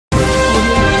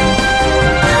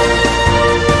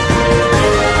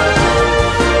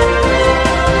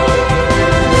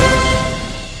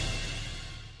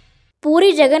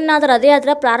పూరి జగన్నాథ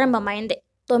రథయాత్ర ప్రారంభమైంది.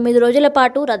 9 రోజుల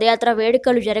పాటు రథయాత్ర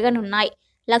వేడుకలు జరగనున్నాయి.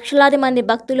 లక్షలాది మంది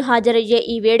భక్తులు హాజరయ్యే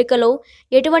ఈ వేడుకలో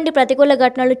ఎటువంటి ప్రతికూల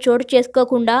ఘటనలు చోటు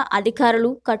చేసుకోకుండా అధికారులు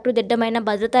కట్టుదిట్టమైన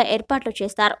భద్రతా ఏర్పాట్లు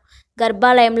చేశారు.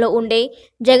 గర్భాలయంలో ఉండే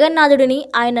జగన్నాథుడిని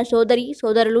ఆయన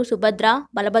సోదరులు సుభద్ర,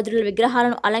 బలభద్రుల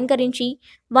విగ్రహాలను అలంకరించి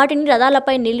వాటిని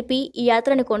రథాలపై నిలిపి ఈ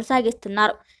యాత్రను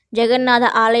కొనసాగిస్తున్నారు. జగన్నాథ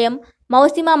ఆలయం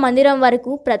మౌసిమా మందిరం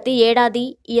వరకు ప్రతి ఏడాది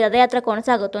ఈ రథయాత్ర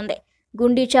కొనసాగుతుంది.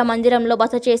 గుండీచా మందిరంలో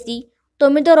బస చేసి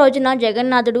 9వ రోజున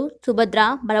జగన్నాథుడు, సుభద్ర,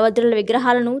 బలభద్రుల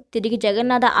విగ్రహాలను తిరిగి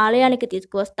జగన్నాథ ఆలయానికి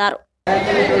తీసుకువస్తారు.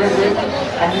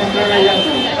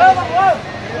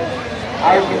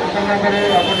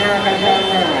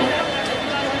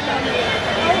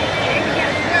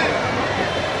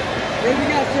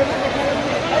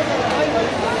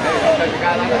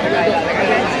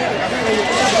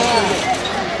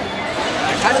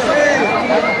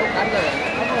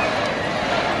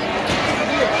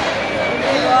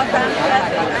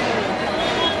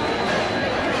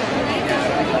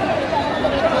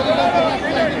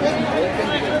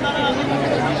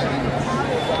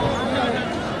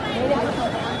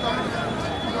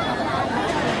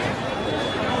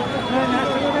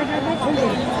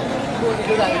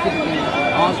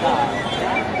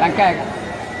 Langkah kan?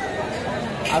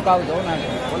 Aku tahu tu nanti.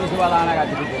 Polisi wala anak kat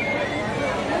situ.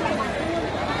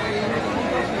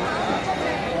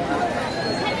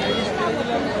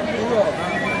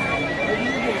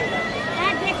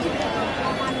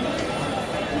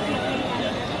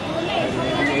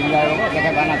 Ini apa?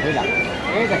 Dekat mana tu lah?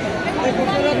 Dekat.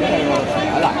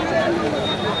 Alah.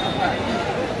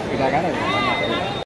 Kita kan?